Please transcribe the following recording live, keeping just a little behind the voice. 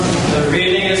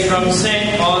from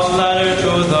St. Paul's letter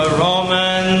to the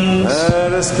Romans.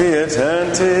 Let us be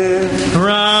attentive.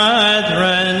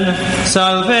 Brethren,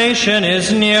 salvation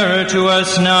is nearer to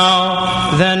us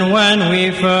now than when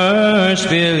we first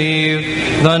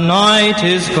believed. The night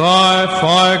is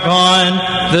far gone,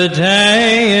 the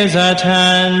day is at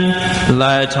hand.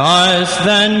 Let us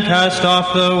then cast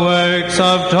off the works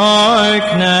of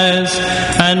darkness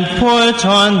and put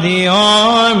on the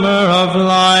armor of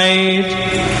light.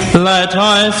 Let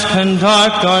us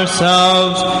conduct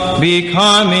ourselves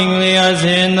becomingly as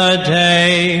in the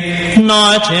day,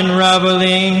 not in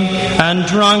reveling and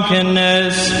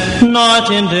drunkenness, not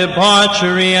in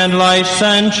debauchery and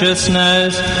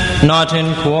licentiousness, not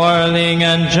in quarreling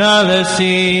and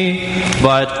jealousy,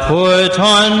 but put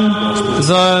on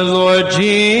the Lord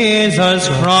Jesus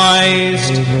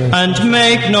Christ, and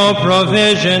make no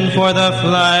provision for the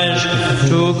flesh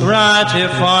to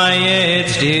gratify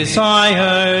its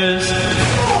desires.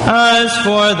 As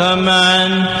for the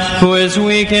man who is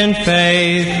weak in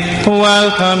faith,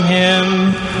 welcome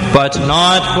him, but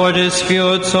not for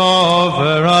disputes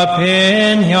over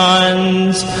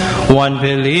opinions. One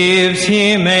believes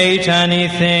he may eat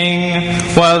anything,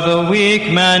 while the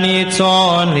weak man eats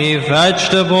only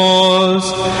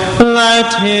vegetables.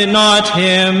 Let not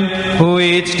him who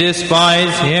eats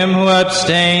despise him who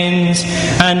abstains,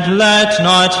 and let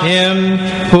not him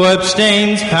who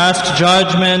abstains cast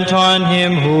judgment on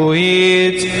him who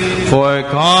eats, for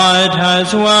God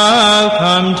has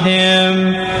welcomed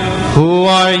him. Who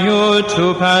are you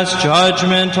to pass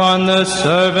judgment on the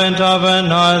servant of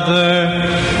another?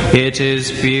 It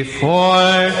is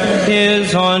before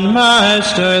his own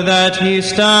master that he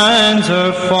stands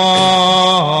or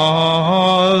falls,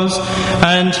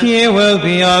 and he will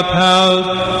be upheld,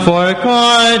 for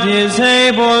God is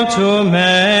able to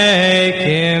make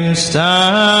him stand.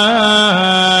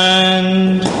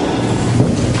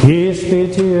 Peace be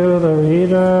to you, the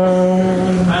reader.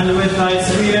 And with thy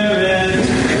spirit.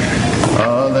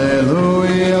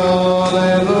 Alleluia,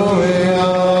 alleluia,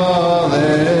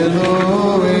 alleluia.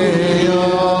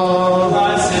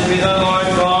 Blessed be the Lord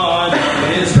God of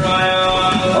Israel.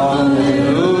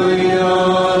 Alleluia,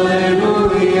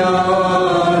 alleluia,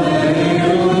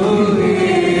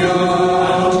 alleluia.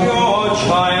 And your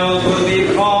child will be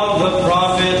called the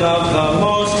prophet of the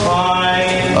Most High.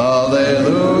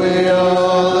 Alleluia,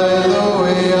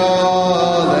 alleluia,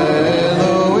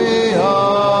 alleluia.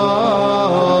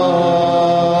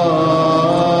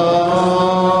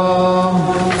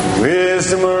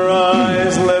 Wisdom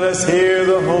arise, let us hear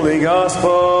the holy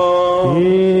gospel.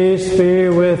 Peace be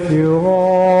with you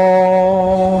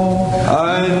all.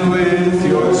 And with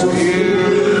your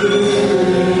spirit.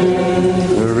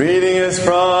 The reading is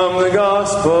from the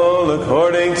gospel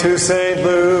according to St.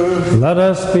 Luke. Let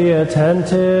us be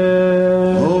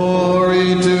attentive.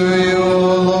 Glory to you,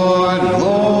 O Lord,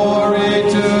 glory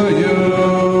to you.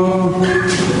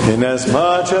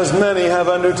 Inasmuch as many have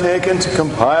undertaken to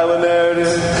compile a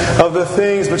narrative of the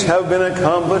things which have been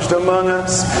accomplished among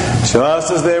us,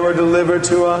 just as they were delivered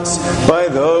to us by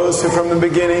those who from the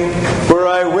beginning were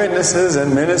eyewitnesses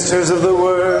and ministers of the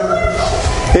word,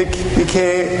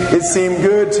 it seemed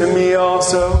good to me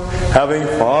also, having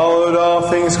followed all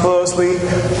things closely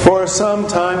for some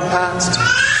time past,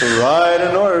 to write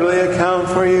an orderly account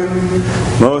for you,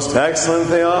 most excellent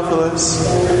Theophilus,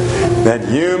 that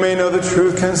you may know the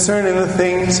truth concerning the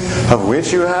things of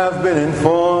which you have been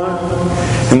informed.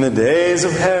 In the days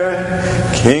of Herod,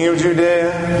 king of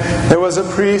Judea, there was a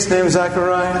priest named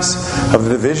Zacharias of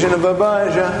the division of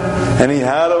Abijah, and he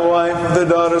had a wife of the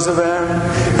daughters of Aaron,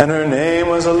 and her name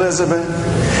was Elizabeth.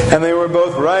 And they were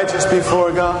both righteous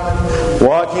before God,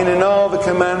 walking in all the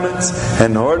commandments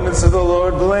and ordinances of the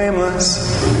Lord blameless.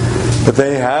 But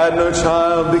they had no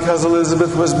child because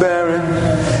Elizabeth was barren,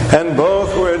 and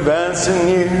both were advanced in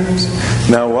years.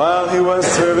 Now while he was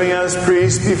serving as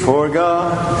priest before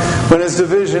God, when his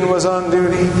division was on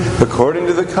duty, according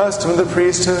to the custom of the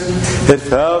priesthood, it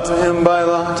fell to him by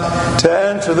lot to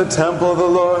enter the temple of the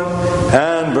Lord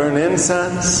and burn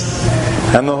incense.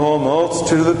 And the whole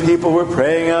multitude of the people were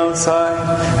praying outside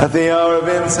at the hour of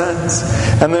incense.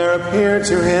 And there appeared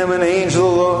to him an angel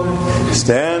of the Lord,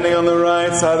 standing on the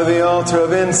right side of the altar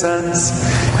of incense.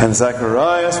 And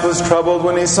Zacharias was troubled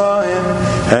when he saw him,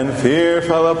 and fear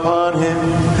fell upon him.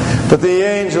 But the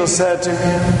angel said to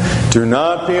him, "Do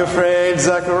not be afraid,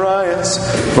 Zacharias,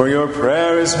 for your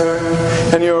prayer is heard,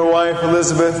 and your wife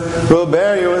Elizabeth will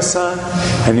bear you a son,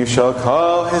 and you shall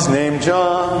call his name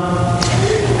John.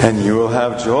 And you will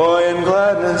have joy and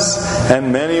gladness,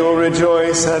 and many will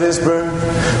rejoice at his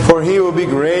birth. For he will be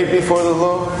great before the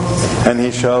Lord, and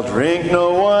he shall drink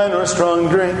no wine or strong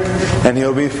drink, and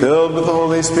he'll be filled with the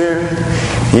Holy Spirit,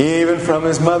 even from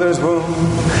his mother's womb.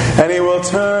 And he will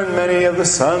turn many of the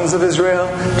sons of Israel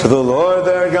to the Lord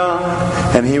their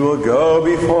God, and he will go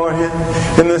before him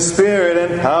in the spirit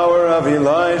and power of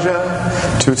Elijah,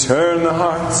 to turn the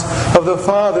hearts of the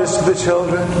fathers to the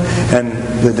children, and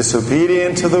the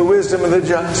disobedient to the wisdom of the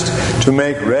just, to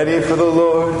make ready for the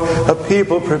Lord a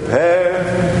people prepared.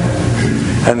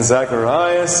 And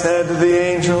Zacharias said to the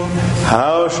angel,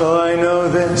 How shall I know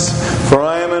this? For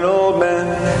I am an old man,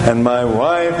 and my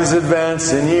wife is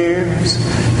advanced in years.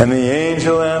 And the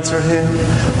angel answered him,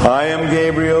 I am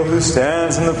Gabriel, who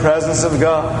stands in the presence of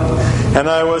God, and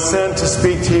I was sent to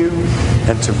speak to you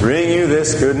and to bring you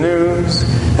this good news.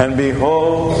 And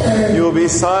behold, you will be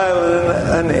silent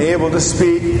and unable to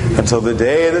speak until the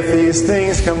day that these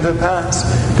things come to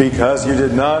pass, because you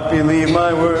did not believe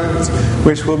my words,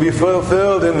 which will be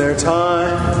fulfilled in their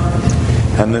time.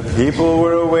 And the people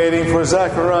were awaiting for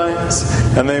Zacharias,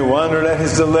 and they wondered at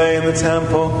his delay in the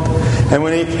temple. And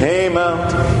when he came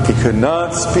out, he could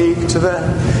not speak to them.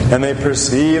 And they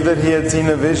perceived that he had seen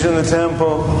a vision in the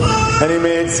temple. And he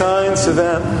made signs to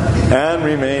them and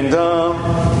remained dumb.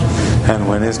 And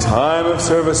when his time of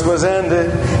service was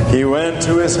ended, he went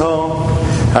to his home.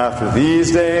 After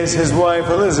these days, his wife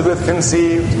Elizabeth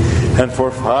conceived, and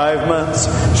for 5 months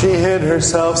she hid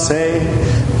herself, saying,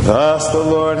 Thus the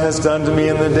Lord has done to me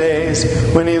in the days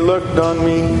when he looked on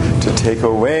me to take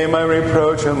away my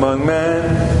reproach among men.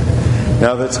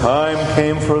 Now the time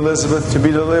came for Elizabeth to be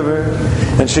delivered,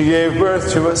 and she gave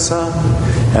birth to a son.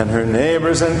 And her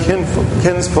neighbors and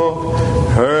kinsfolk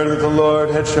heard that the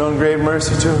Lord had shown great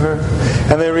mercy to her,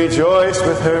 and they rejoiced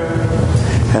with her.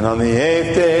 And on the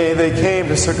 8th day they came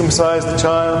to circumcise the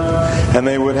child, and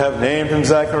they would have named him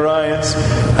Zacharias,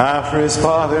 after his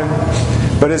father.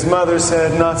 But his mother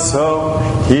said, Not so,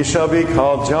 he shall be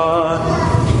called John.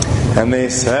 And they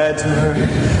said to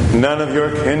her, None of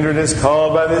your kindred is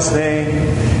called by this name.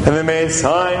 And they made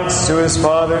signs to his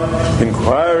father,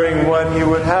 inquiring what he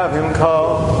would have him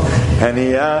called. And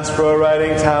he asked for a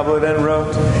writing tablet and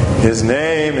wrote, His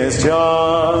name is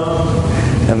John.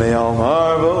 And they all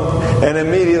marveled, and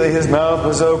immediately his mouth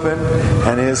was opened,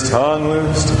 and his tongue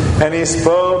loosed, and he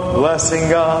spoke, blessing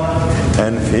God.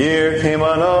 And fear came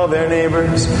on all their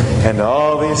neighbors, and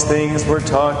all these things were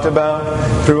talked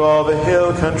about through all the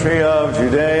hill country of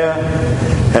Judea.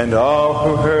 And all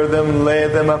who heard them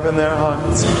laid them up in their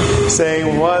hearts,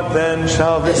 saying, What then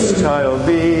shall this child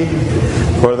be?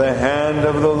 For the hand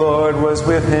of the Lord was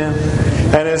with him.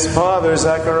 And his father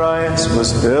Zacharias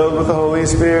was filled with the Holy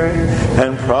Spirit,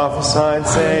 and prophesied,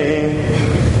 saying,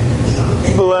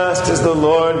 Blessed is the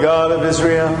Lord God of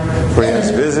Israel, for he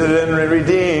has visited and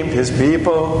redeemed his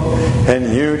people.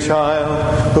 And you,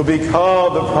 child, will be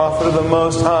called the prophet of the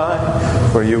Most High,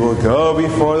 for you will go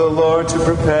before the Lord to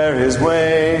prepare his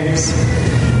ways.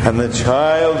 And the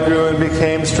child grew and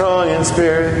became strong in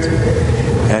spirit,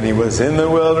 and he was in the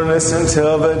wilderness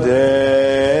until the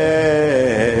day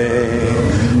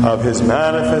of his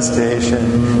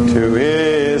manifestation to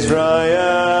Israel.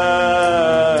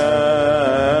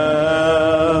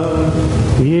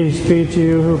 Peace be to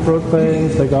you who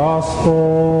proclaims the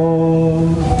gospel.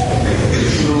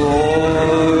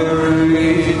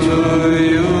 Glory to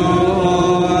you,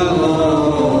 Lord.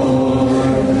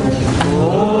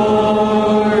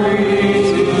 Glory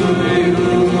to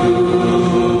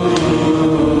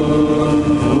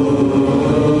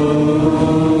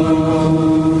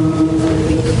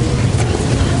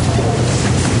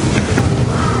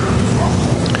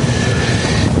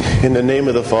In the name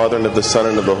of the Father, and of the Son,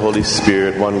 and of the Holy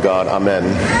Spirit, one God. Amen.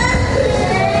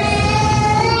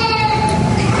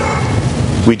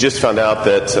 We just found out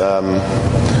that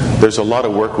there's a lot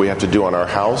of work we have to do on our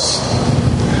house,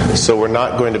 so we're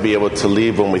not going to be able to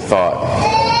leave when we thought.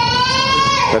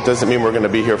 That doesn't mean we're going to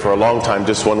be here for a long time,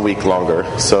 just 1 week longer.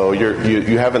 So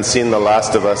you haven't seen the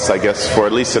last of us, I guess, for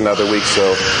at least another week.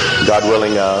 So God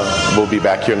willing, we'll be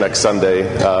back here next Sunday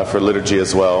for liturgy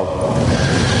as well.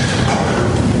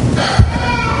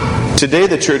 Today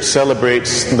the church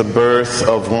celebrates the birth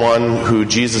of one who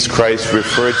Jesus Christ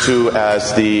referred to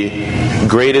as the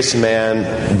greatest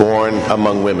man born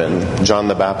among women, John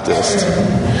the Baptist.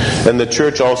 And the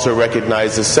church also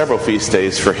recognizes several feast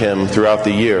days for him throughout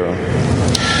the year.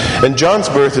 And John's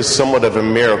birth is somewhat of a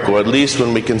miracle, at least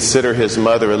when we consider his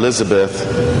mother Elizabeth,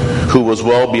 who was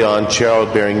well beyond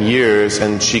childbearing years,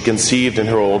 and she conceived in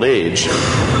her old age.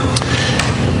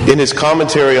 In his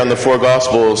commentary on the four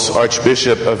Gospels,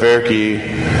 Archbishop Averki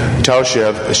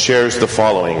Taushev shares the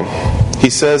following. He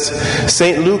says,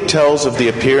 St. Luke tells of the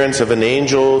appearance of an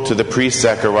angel to the priest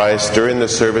Zacharias during the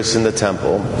service in the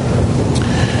temple.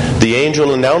 The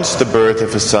angel announced the birth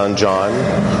of his son John,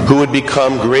 who would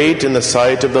become great in the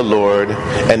sight of the Lord,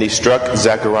 and he struck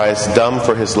Zacharias dumb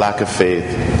for his lack of faith.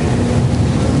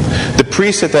 The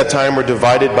priests at that time were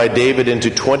divided by David into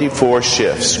 24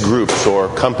 shifts, groups, or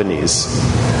companies.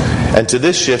 And to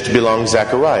this shift belonged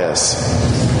Zacharias.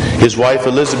 His wife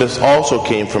Elizabeth also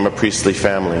came from a priestly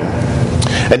family.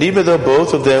 And even though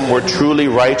both of them were truly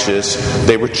righteous,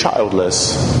 they were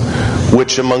childless,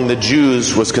 which among the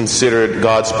Jews was considered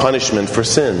God's punishment for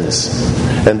sins.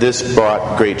 And this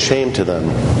brought great shame to them.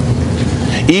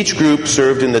 Each group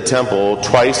served in the temple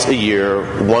twice a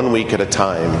year, 1 week at a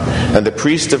time, and the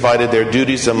priests divided their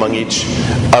duties among each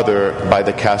other by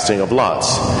the casting of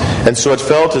lots. And so it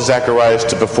fell to Zacharias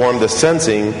to perform the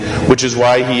censing, which is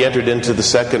why he entered into the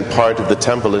second part of the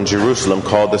temple in Jerusalem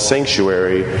called the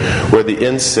sanctuary, where the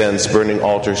incense burning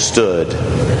altar stood,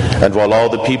 and while all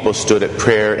the people stood at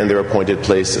prayer in their appointed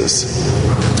places.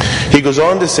 He goes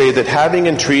on to say that having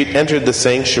entered the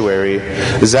sanctuary,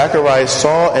 Zacharias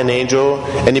saw an angel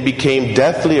and he became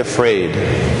deathly afraid.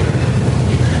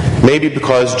 Maybe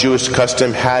because Jewish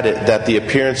custom had it that the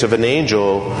appearance of an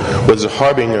angel was a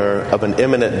harbinger of an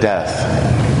imminent death.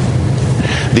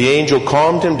 The angel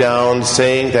calmed him down,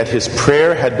 saying that his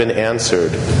prayer had been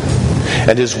answered,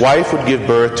 and his wife would give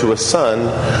birth to a son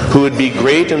who would be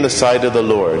great in the sight of the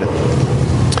Lord.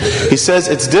 He says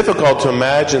it's difficult to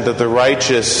imagine that the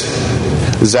righteous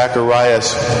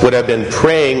Zacharias would have been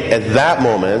praying at that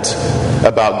moment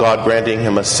about God granting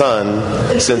him a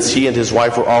son, since he and his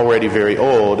wife were already very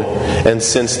old, and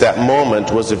since that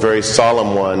moment was a very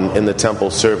solemn one in the temple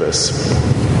service.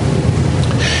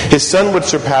 His son would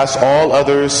surpass all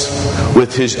others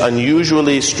with his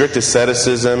unusually strict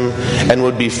asceticism and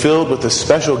would be filled with the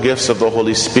special gifts of the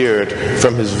Holy Spirit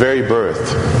from his very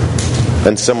birth.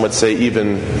 And some would say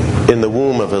even in the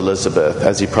womb of Elizabeth,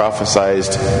 as he prophesied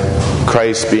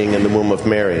Christ being in the womb of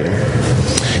Mary.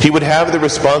 He would have the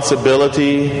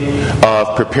responsibility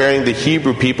of preparing the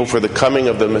Hebrew people for the coming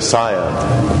of the Messiah,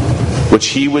 which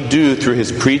he would do through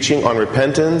his preaching on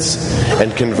repentance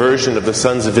and conversion of the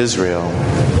sons of Israel.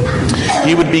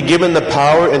 He would be given the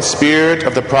power and spirit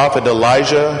of the prophet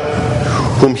Elijah,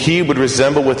 whom he would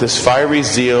resemble with his fiery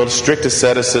zeal, strict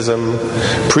asceticism,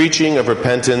 preaching of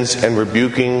repentance, and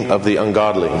rebuking of the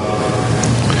ungodly.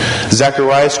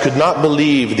 Zacharias could not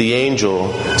believe the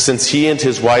angel, since he and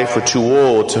his wife were too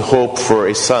old to hope for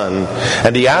a son,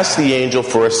 and he asked the angel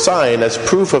for a sign as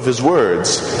proof of his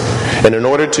words. And in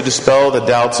order to dispel the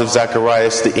doubts of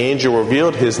Zacharias, the angel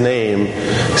revealed his name,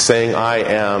 saying, "I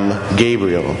am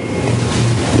Gabriel."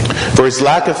 For his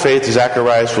lack of faith,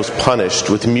 Zacharias was punished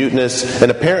with muteness and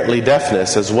apparently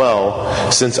deafness as well,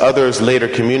 since others later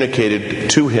communicated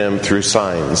to him through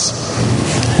signs.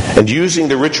 And using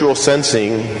the ritual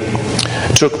censing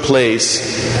took place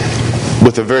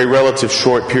with a very relative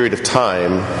short period of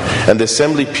time, and the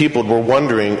assembly people were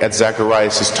wondering at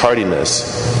Zacharias' tardiness.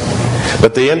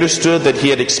 But they understood that he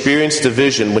had experienced a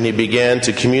vision when he began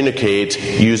to communicate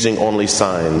using only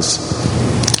signs.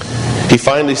 He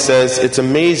finally says, "It's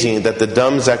amazing that the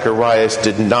dumb Zacharias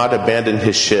did not abandon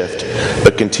his shift,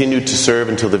 but continued to serve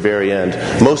until the very end."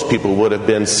 Most people would have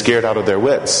been scared out of their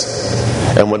wits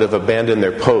and would have abandoned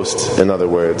their post, in other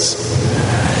words.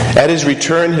 At his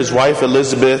return, his wife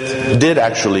Elizabeth did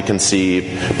actually conceive,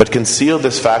 but concealed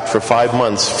this fact for 5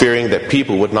 months, fearing that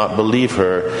people would not believe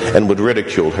her and would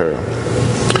ridicule her.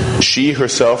 She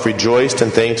herself rejoiced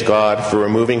and thanked God for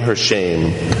removing her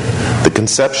shame. The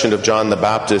conception of John the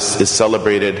Baptist is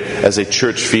celebrated as a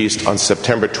church feast on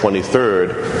September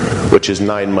 23rd, which is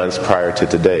 9 months prior to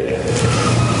today.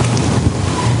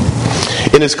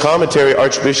 In his commentary,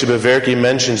 Archbishop Averki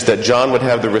mentions that John would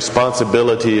have the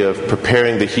responsibility of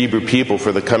preparing the Hebrew people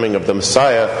for the coming of the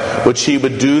Messiah, which he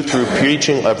would do through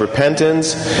preaching of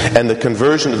repentance and the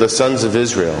conversion of the sons of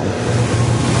Israel.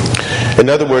 In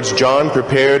other words, John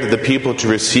prepared the people to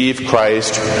receive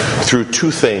Christ through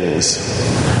two things: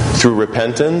 through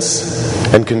repentance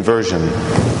and conversion.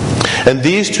 And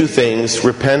these two things,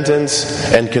 repentance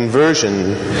and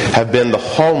conversion, have been the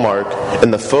hallmark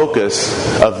and the focus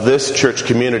of this church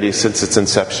community since its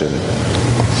inception.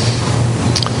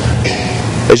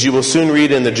 As you will soon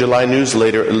read in the July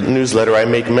newsletter, I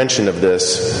make mention of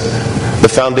this. The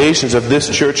foundations of this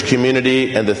church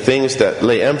community and the things that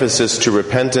lay emphasis to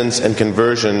repentance and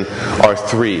conversion are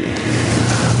three: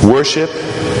 worship,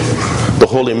 the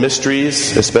holy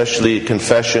mysteries, especially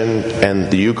confession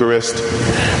and the Eucharist,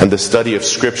 and the study of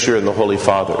Scripture and the Holy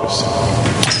Fathers.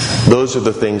 Those are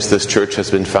the things this church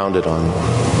has been founded on.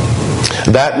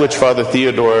 That which Father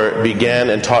Theodore began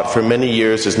and taught for many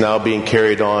years is now being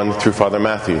carried on through Father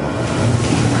Matthew.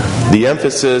 The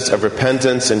emphasis of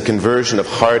repentance and conversion of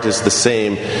heart is the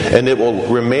same, and it will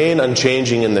remain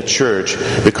unchanging in the church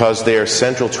because they are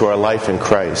central to our life in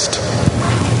Christ.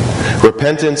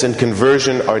 Repentance and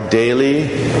conversion are daily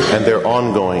and they're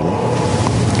ongoing.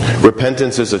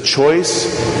 Repentance is a choice,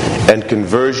 and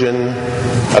conversion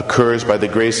occurs by the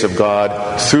grace of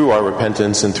God through our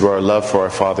repentance and through our love for our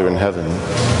Father in heaven.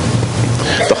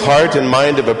 The heart and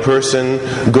mind of a person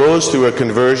goes through a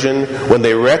conversion when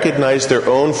they recognize their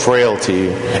own frailty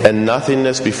and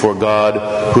nothingness before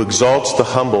God, who exalts the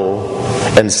humble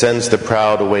and sends the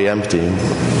proud away empty.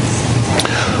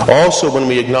 Also, when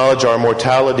we acknowledge our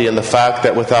mortality and the fact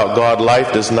that without God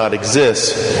life does not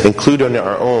exist, including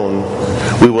our own,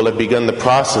 we will have begun the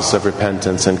process of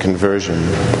repentance and conversion.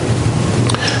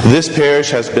 This parish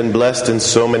has been blessed in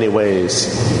so many ways.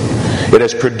 It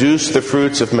has produced the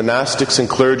fruits of monastics and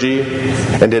clergy,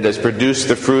 and it has produced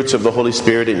the fruits of the Holy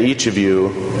Spirit in each of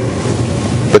you.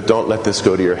 But don't let this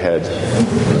go to your head.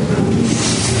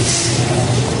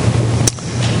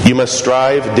 You must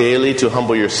strive daily to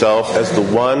humble yourself, as the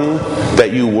one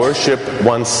that you worship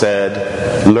once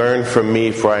said, "Learn from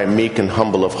me, for I am meek and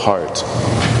humble of heart."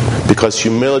 Because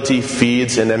humility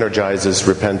feeds and energizes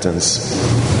repentance.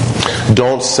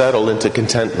 Don't settle into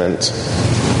contentment.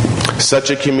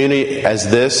 Such a community as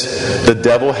this, the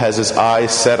devil has his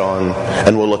eyes set on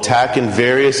and will attack in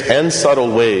various and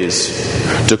subtle ways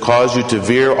to cause you to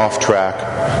veer off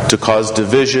track, to cause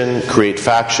division, create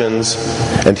factions,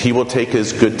 and he will take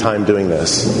his good time doing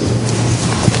this.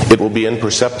 It will be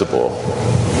imperceptible.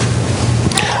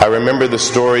 I remember the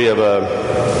story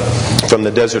from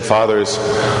the Desert Fathers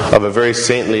of a very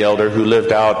saintly elder who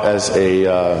lived out as a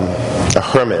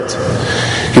hermit.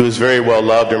 He was very well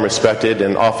loved and respected,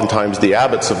 and oftentimes the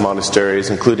abbots of monasteries,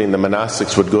 including the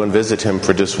monastics, would go and visit him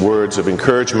for just words of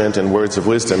encouragement and words of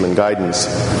wisdom and guidance.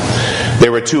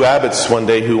 There were two abbots one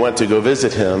day who went to go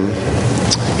visit him,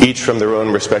 each from their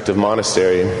own respective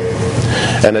monastery.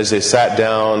 And as they sat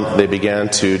down, they began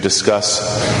to discuss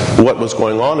what was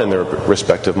going on in their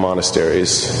respective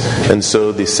monasteries. And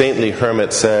so the saintly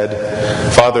hermit said,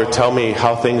 "Father, tell me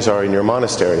how things are in your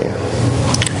monastery."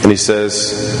 And he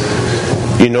says,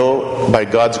 "You know, by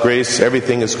God's grace,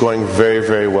 everything is going very,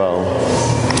 very well.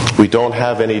 We don't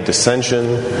have any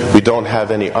dissension. We don't have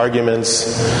any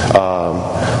arguments.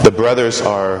 The brothers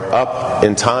are up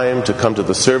in time to come to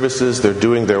the services. They're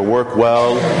doing their work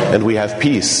well, and we have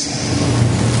peace."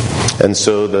 And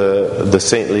so the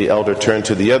saintly elder turned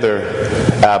to the other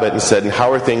abbot and said, "And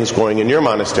how are things going in your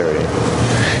monastery?"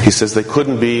 He says, "They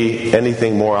couldn't be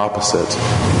anything more opposite.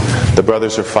 The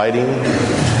brothers are fighting.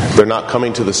 They're not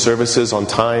coming to the services on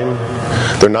time.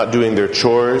 They're not doing their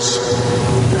chores.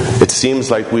 It seems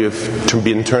like we have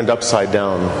been turned upside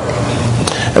down."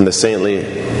 And the saintly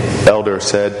elder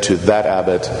said to that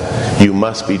abbot, "You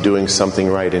must be doing something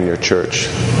right in your church,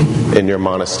 in your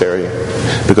monastery,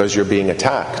 because you're being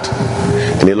attacked."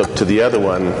 And he looked to the other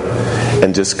one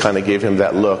and just kind of gave him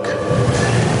that look.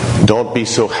 Don't be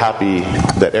so happy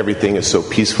that everything is so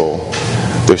peaceful.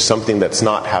 There's something that's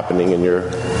not happening in your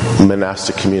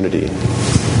monastic community.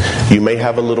 You may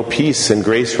have a little peace and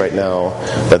grace right now,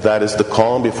 but that is the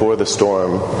calm before the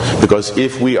storm. Because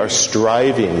if we are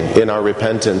striving in our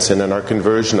repentance and in our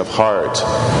conversion of heart,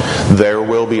 there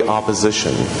will be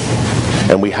opposition.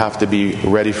 And we have to be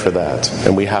ready for that.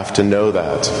 And we have to know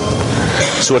that.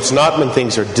 So it's not when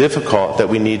things are difficult that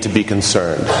we need to be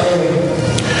concerned.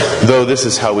 Though this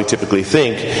is how we typically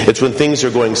think, it's when things are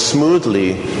going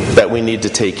smoothly that we need to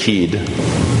take heed.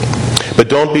 But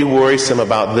don't be worrisome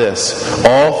about this.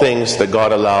 All things that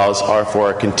God allows are for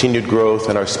our continued growth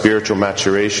and our spiritual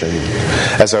maturation.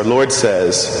 As our Lord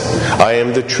says, "I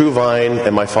am the true vine,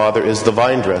 and my Father is the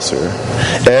vine dresser.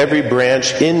 Every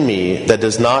branch in me that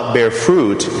does not bear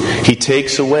fruit, he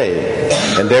takes away.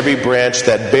 And every branch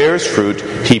that bears fruit,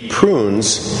 he prunes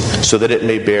so that it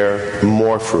may bear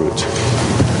more fruit."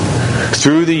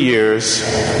 Through the years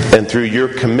and through your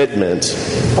commitment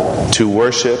to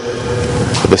worship,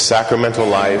 the sacramental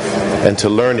life, and to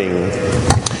learning,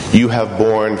 you have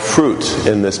borne fruit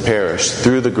in this parish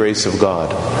through the grace of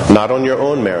God, not on your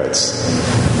own merits,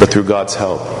 but through God's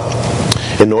help.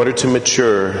 In order to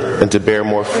mature and to bear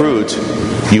more fruit,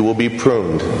 you will be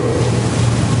pruned.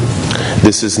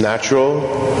 This is natural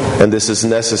and this is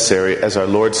necessary, as our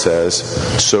Lord says,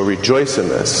 so rejoice in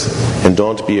this and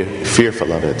don't be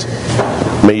fearful of it.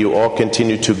 May you all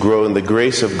continue to grow in the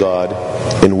grace of God,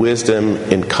 in wisdom,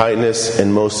 in kindness,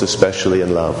 and most especially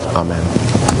in love. Amen.